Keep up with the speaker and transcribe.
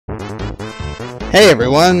Hey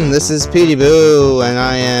everyone, this is Petey Boo, and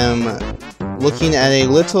I am looking at a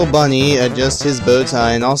little bunny adjust his bow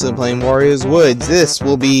tie and also playing Wario's Woods. This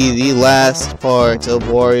will be the last part of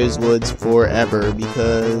Wario's Woods forever,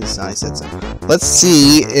 because I said so. Let's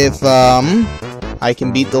see if I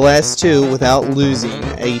can beat the last two without losing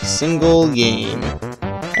a single game.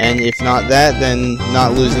 And if not that, then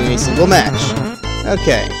not losing a single match.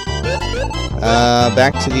 Okay.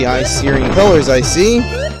 Back to the eye-searing colors I see.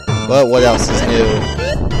 But what else is new?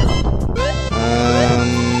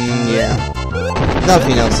 Yeah.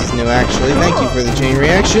 Nothing else is new, actually. Thank you for the chain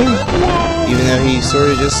reaction. Even though he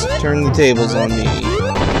sort of just turned the tables on me.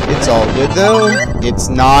 It's all good, though. It's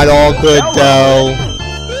not all good, though.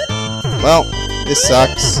 Well, this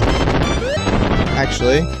sucks.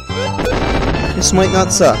 Actually, this might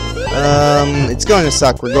not suck. It's going to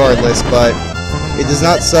suck regardless, but it does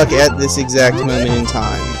not suck at this exact moment in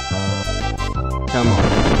time. Come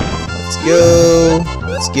on. Let's go.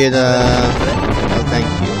 Let's get oh, thank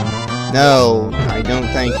you. No, I don't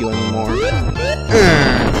thank you anymore.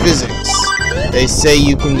 Physics. They say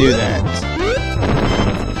you can do that.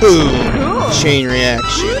 Boom. Chain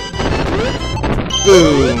reaction.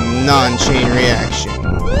 Boom. Non-chain reaction.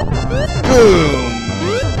 Boom.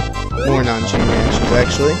 More non-chain reactions,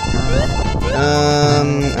 actually.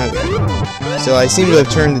 Okay. So I seem to have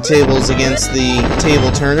turned the tables against the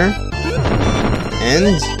table turner.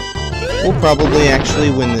 And we'll probably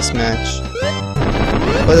actually win this match.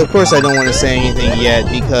 But of course I don't want to say anything yet,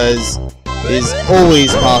 because it is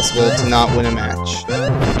always possible to not win a match.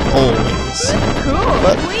 Always.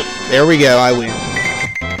 But there we go, I win.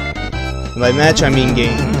 And by match I mean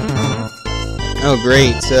game. Oh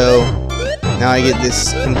great, so now I get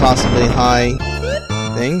this impossibly high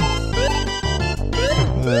thing.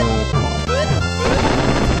 Come on.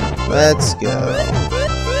 Let's go.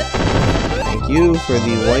 Thank you for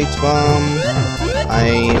the white bomb.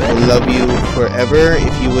 I love you forever.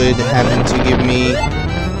 If you would happen to give me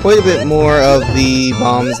quite a bit more of the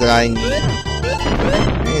bombs that I need.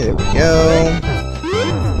 Okay, there we go.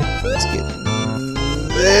 Let's get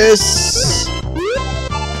this.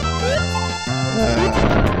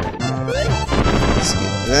 Let's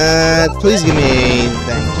get that. Please give me a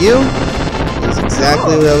thank you. That's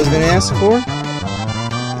exactly what I was going to ask for.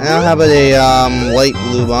 Now, how about a light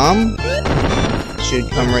blue bomb? Should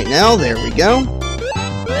come right now. There we go.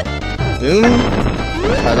 Boom.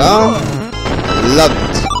 Ta-da. Love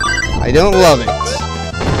it. I don't love it.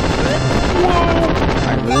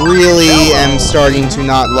 I really am starting to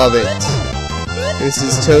not love it. This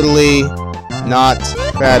is totally not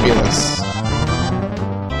fabulous.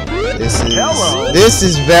 This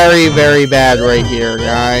is very, very bad right here,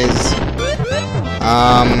 guys.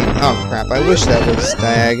 Oh crap, I wish that was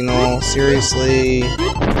diagonal. Seriously.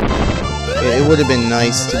 It would have been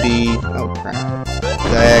nice to be... Oh, crap.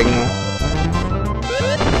 Diagonal.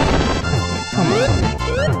 Come on.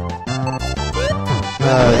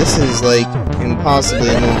 This is, like, impossibly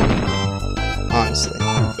annoying. Honestly.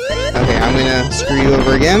 Okay, I'm gonna screw you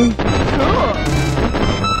over again.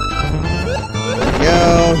 There we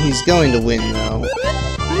go. He's going to win, though.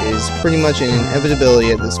 It is pretty much an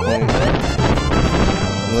inevitability at this point.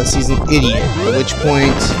 Unless he's an idiot. At which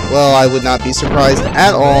point, well, I would not be surprised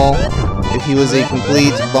at all if he was a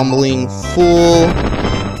complete bumbling fool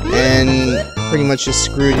and pretty much just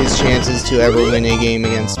screwed his chances to ever win a game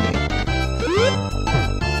against me.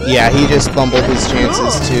 Yeah, he just bumbled his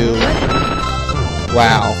chances to...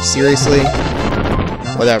 Wow, seriously?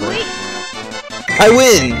 Whatever. I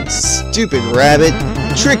win! Stupid rabbit.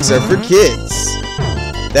 Tricks are for kids.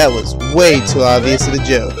 That was way too obvious of a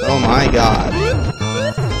joke. Oh my god.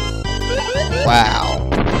 Wow.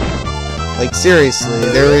 Like, seriously,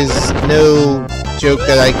 there is no joke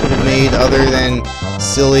that I could have made other than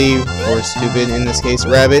silly or stupid, in this case,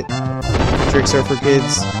 rabbit. Tricks are for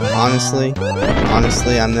kids. Honestly,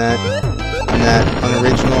 I'm that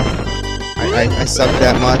unoriginal. I suck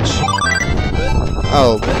that much.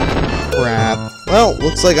 Oh, crap. Well,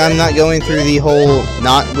 looks like I'm not going through the whole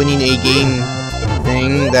not winning a game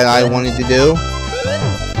thing that I wanted to do.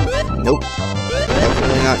 Nope.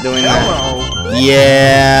 Definitely not doing that.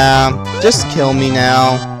 Yeah, just kill me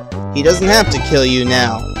now. He doesn't have to kill you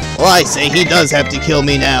now. Well, I say he does have to kill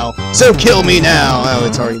me now. So kill me now. Oh,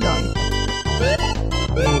 it's already done.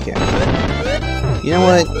 Okay. You know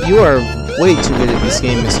what? You are way too good at this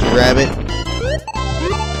game, Mr. Rabbit.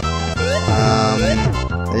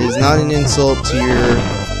 That is not an insult to your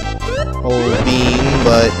whole being,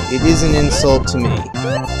 but it is an insult to me.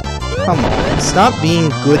 Come on, stop being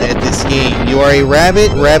good at this game. You are a rabbit.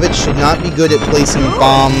 Rabbits should not be good at placing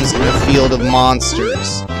bombs in a field of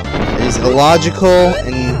monsters. It is illogical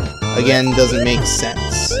and again, doesn't make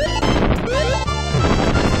sense.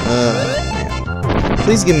 Man.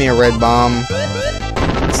 Please give me a red bomb.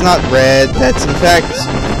 It's not red. That's, in fact,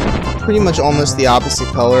 pretty much almost the opposite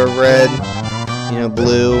color of red. You know,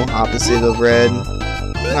 blue, opposite of red.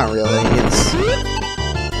 Not really. It's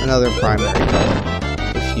another primary color.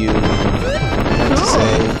 If you want to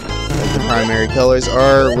say that the primary colors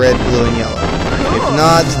are red, blue, and yellow. If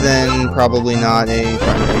not, then probably not a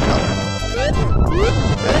primary color.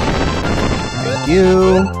 Okay. Thank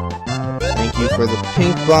you. Thank you for the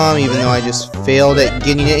pink bomb, even though I just failed at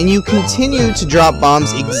getting it. And you continue to drop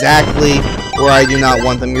bombs exactly where I do not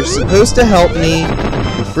want them. You're supposed to help me,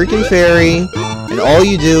 you freaking fairy, and all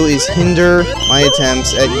you do is hinder my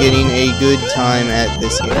attempts at getting a good time at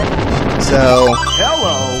this game. So,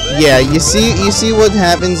 yeah, you see what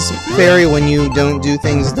happens, fairy, when you don't do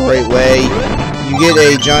things the right way. You get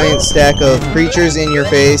a giant stack of creatures in your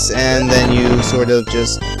face, and then you sort of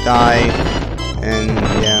just die, and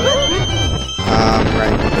yeah.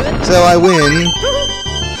 Right. So I win.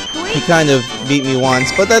 He kind of beat me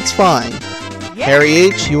once, but that's fine. Harry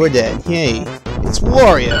H., you are dead. Yay. It's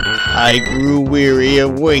Wario. I grew weary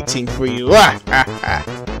of waiting for you. I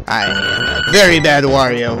am a very bad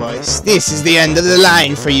Wario voice. This is the end of the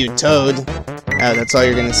line for you, Toad. Oh, that's all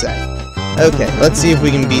you're gonna say. Okay, let's see if we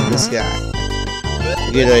can beat this guy.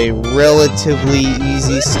 We get a relatively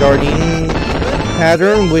easy starting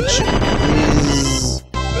pattern, which is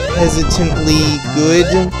hesitantly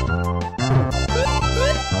good.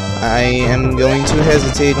 I am going to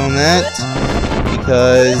hesitate on that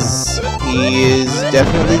because he is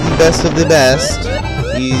definitely the best of the best.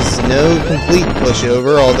 He's no complete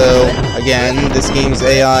pushover, although, again, this game's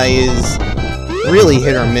AI is really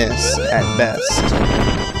hit or miss at best.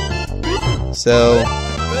 So,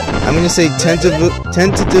 I'm going to say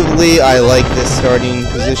tentatively I like this starting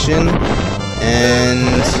position,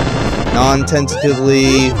 and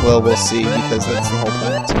non-tentatively, well, we'll see, because that's the whole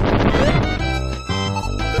point.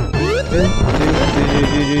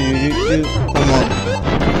 Come on,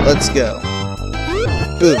 let's go.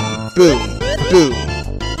 Boom, boom, boom.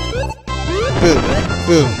 Boom,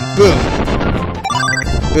 boom, boom.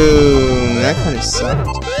 Boom, that kind of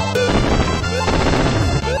sucked.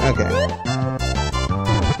 Okay.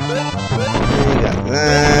 We got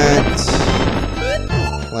that.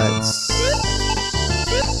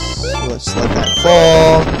 Let's let that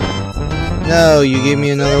fall. No, you gave me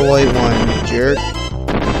another white one, you jerk.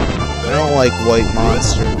 I don't like white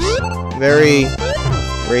monsters. Very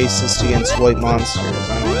racist against white monsters.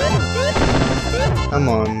 I don't know. Come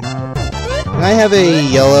on. Can I have a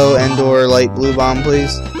yellow and/or light blue bomb,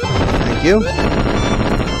 please? Thank you.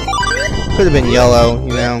 Could have been yellow,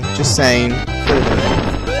 you know. Just saying. Could have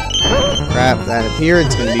been. Crap, that up here.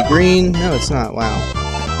 It's gonna be green. No, it's not. Wow.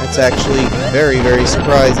 That's actually very, very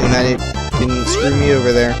surprising that it didn't screw me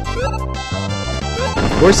over there.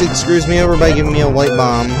 Of course it screws me over by giving me a white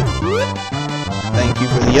bomb. Thank you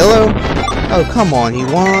for the yellow. Oh, come on, he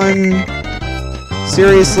won.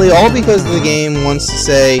 Seriously, all because the game wants to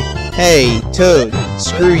say, hey, Toad,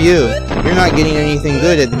 screw you. You're not getting anything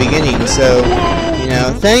good at the beginning, so, you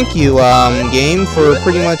know, thank you, game, for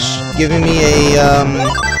pretty much giving me a,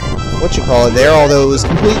 whatchamacallit there, although it was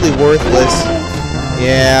completely worthless.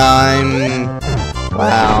 Yeah,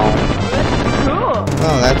 wow.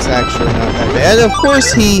 Oh, that's actually not that bad. Of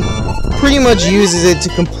course, he pretty much uses it to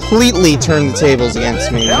completely turn the tables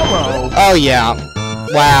against me. Oh, yeah.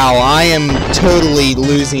 Wow, I am totally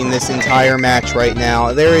losing this entire match right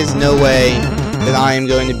now. There is no way that I am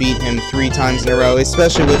going to beat him 3 times in a row,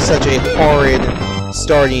 especially with such a horrid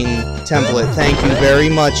starting template. Thank you very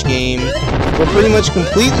much, game, for pretty much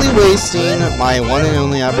completely wasting my one and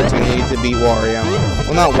only opportunity to beat Wario.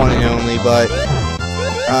 Well, not one and only, but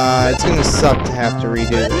it's gonna suck to have to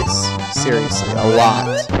redo this. Seriously, a lot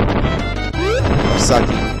of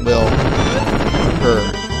sucking will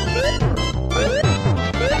occur.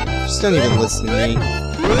 Just don't even listen to me.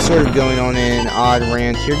 I'm sort of going on an odd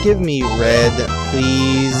rant here. Give me red,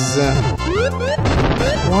 please.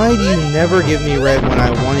 Why do you never give me red when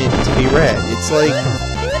I want it to be red? It's like,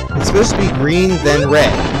 it's supposed to be green, then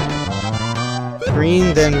red.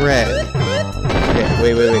 Green, then red.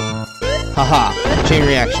 Okay, wait. Haha, chain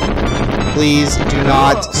reaction. Please do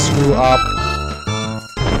not screw up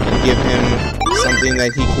and give him something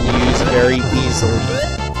that he can use very easily.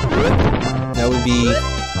 That would be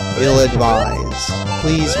ill-advised.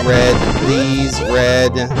 Please red,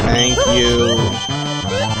 thank you.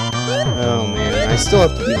 Oh man, I still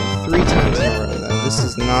have to beat him 3 times in a row though. This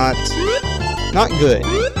is not good.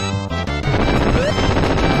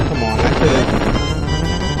 Come on, that could have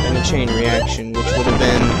been a chain reaction, which would have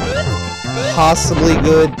been possibly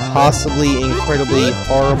good, possibly incredibly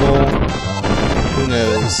horrible. Who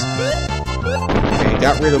knows? Okay,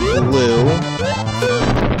 got rid of blue.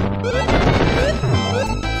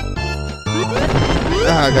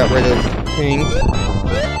 Ah, got rid of pink.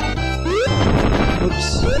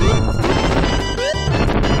 Oops.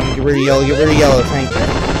 Get rid of yellow, get rid of yellow, thank you.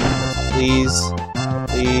 Please.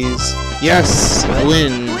 Please. Yes! I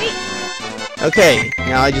win! Okay,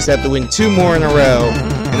 now I just have to win 2 more in a row,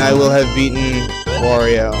 and I will have beaten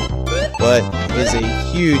Wario. But it is a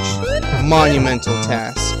huge, monumental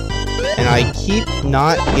task. And I keep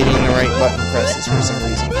not getting the right button presses for some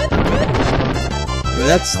reason. And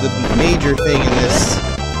that's the major thing in this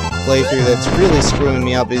playthrough that's really screwing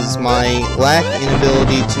me up, is my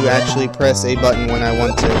inability to actually press a button when I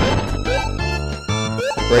want to.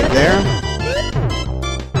 Right there.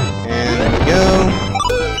 And there we go.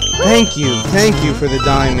 Thank you for the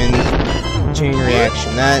diamond chain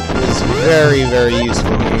reaction. That was very, very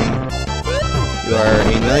useful game. You are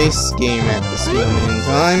a nice game at this moment in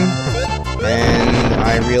time, and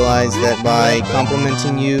I realize that by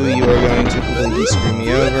complimenting you, you are going to completely screw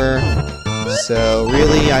me over. So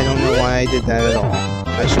really, I don't know why I did that at all.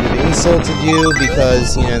 I should have insulted you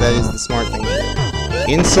because, you know, that is the smart thing to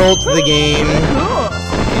do. Insult the game,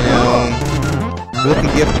 you know, look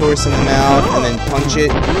a gift horse in the mouth and then punch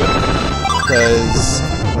it, because,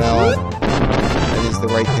 well, that is the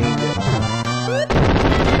right thing to do.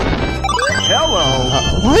 Hello!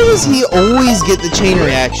 Why does he always get the chain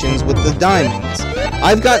reactions with the diamonds?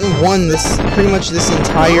 I've gotten one pretty much this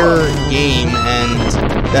entire game, and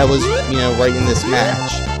that was, you know, right in this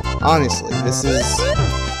match. Honestly, this is...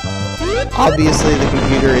 Obviously, the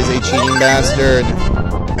computer is a cheating bastard.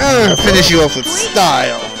 Finish you off with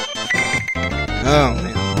style! Oh,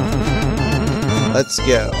 man. Let's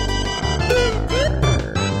go.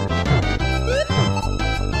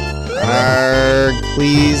 Arrgh,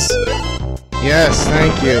 please. Yes,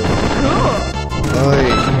 thank you.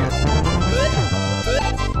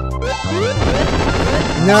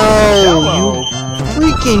 No, you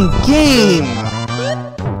freaking game!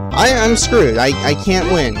 I'm screwed. I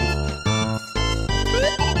can't win.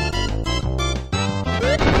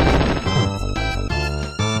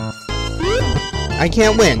 I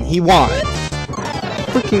can't win. He won.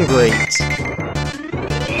 Freaking great.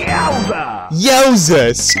 Yowza!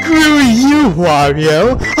 Yowza! Screw you,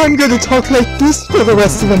 Wario! I'm gonna talk like this for the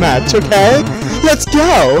rest of the match, okay? Let's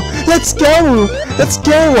go! Let's go! Let's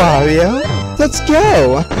go, Wario! Let's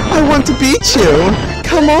go! I want to beat you!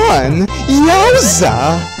 Come on!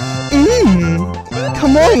 Yowza!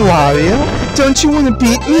 Come on, Wario! Don't you want to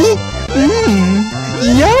beat me?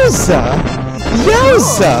 Yowza!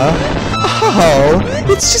 Yowza! Oh,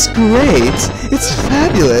 it's just great! It's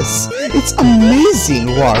fabulous! It's amazing,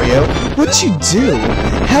 Wario! What you do!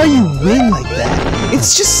 How you win like that!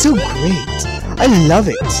 It's just so great! I love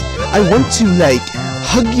it! I want to, like,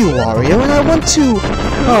 hug you, Wario, and I want to...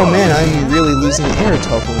 Oh man, I'm really losing air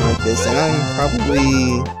talking like this, and I'm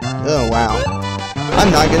probably... Oh, wow.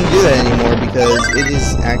 I'm not gonna do that anymore because it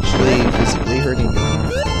is actually physically hurting me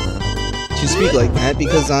to speak like that,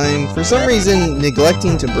 because I'm, for some reason,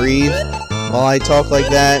 neglecting to breathe while I talk like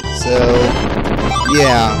that, so,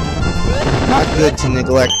 yeah, not good to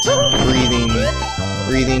neglect breathing.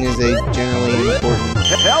 Breathing is a generally important...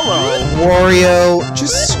 Hello! Wario,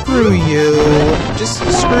 just screw you. Just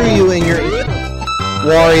screw you in your...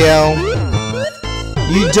 Wario,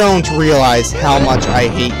 you don't realize how much I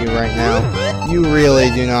hate you right now. You really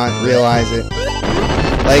do not realize it.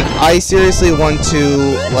 Like, I seriously want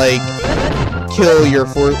to, like, kill your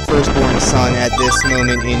firstborn son at this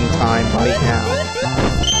moment in time right now.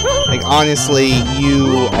 Like, honestly,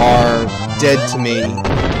 you are dead to me.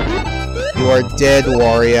 You are dead,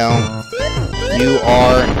 Wario. You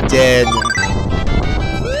are dead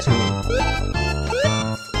to me.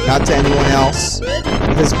 Not to anyone else,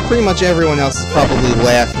 because pretty much everyone else is probably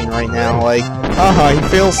laughing right now, like, haha, he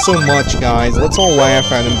fails so much, guys. Let's all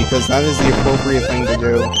laugh at him, because that is the appropriate thing to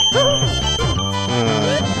do.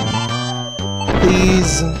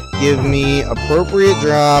 Please give me appropriate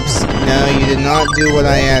drops. No, you did not do what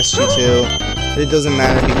I asked you to. But it doesn't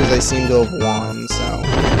matter because I seem to have won, so...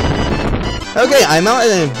 Okay, I'm out at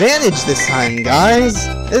an advantage this time, guys!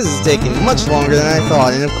 This is taking much longer than I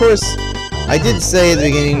thought, and of course, I did say at the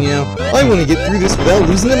beginning, you know, I want to get through this without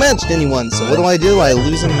losing a match to anyone, so what do? I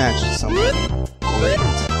lose a match to someone. Great.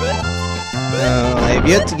 I have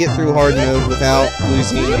yet to get through hard mode without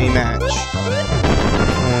losing a match.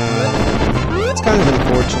 It's kind of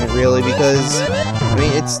unfortunate, really, because, I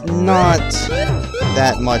mean, it's not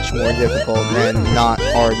that much more difficult than not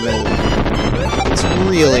hard mode. It's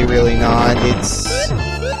really, really not. It's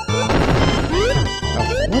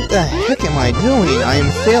the heck am I doing? I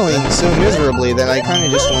am failing so miserably that I kind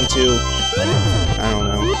of just want to... I don't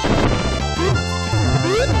know.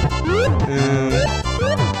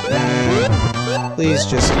 Please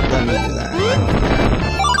just let me do that.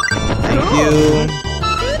 I don't care.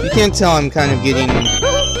 Thank you. You can't tell I'm kind of getting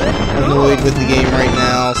annoyed with the game right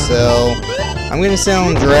now, so... I'm gonna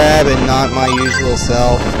sound drab and not my usual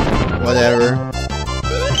self. Whatever.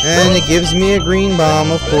 And it gives me a green bomb,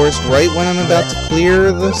 of course, right when I'm about to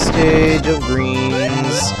clear the stage of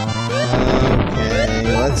greens.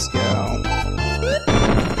 Okay, let's go.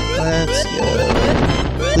 Let's go.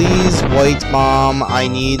 Please, white bomb. I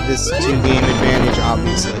need this 2-game advantage,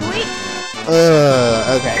 obviously.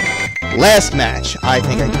 Okay. Last match. I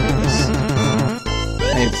think I can do this.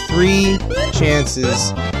 I have 3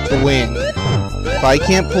 chances to win. If I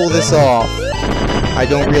can't pull this off, I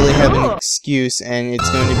don't really have an excuse, and it's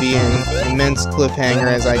going to be an immense cliffhanger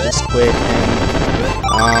as I just quit,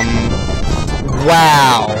 and,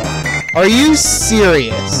 wow. Are you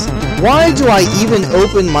serious? Why do I even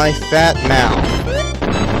open my fat mouth?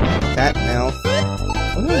 Fat mouth?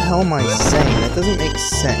 What the hell am I saying? That doesn't make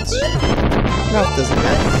sense. My mouth doesn't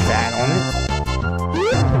have fat on it.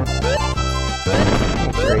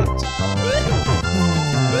 Great.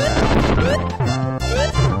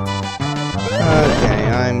 Okay,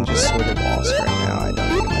 I'm just sort of lost right now. I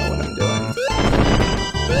don't even know what I'm doing.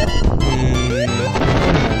 What am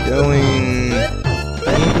I doing? I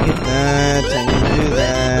need to get that. I need to do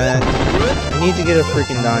that. I need to get a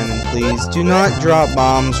freaking diamond, please. Do not drop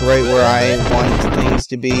bombs right where I want things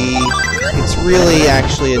to be. It's really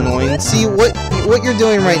actually annoying. See, what you're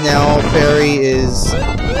doing right now, Fairy, is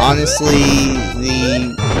honestly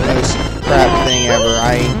the most crap thing ever.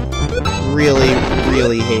 I really,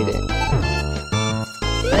 really hate it.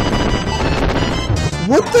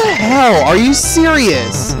 What the hell? Are you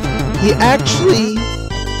serious? He actually...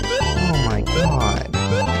 Oh my god.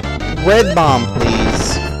 Red bomb,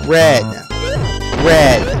 please. Red.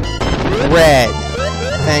 Red. Red.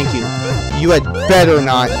 Thank you. You had better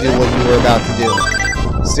not do what you were about to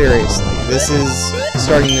do. Seriously. This is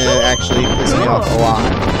starting to actually piss me off a lot.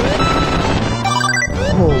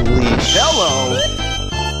 Holy shit. Hello.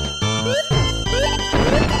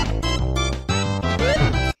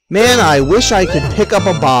 Man, I wish I could pick up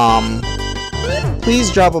a bomb.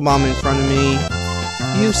 Please drop a bomb in front of me.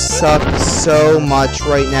 You suck so much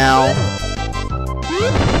right now.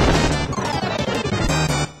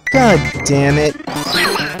 God damn it.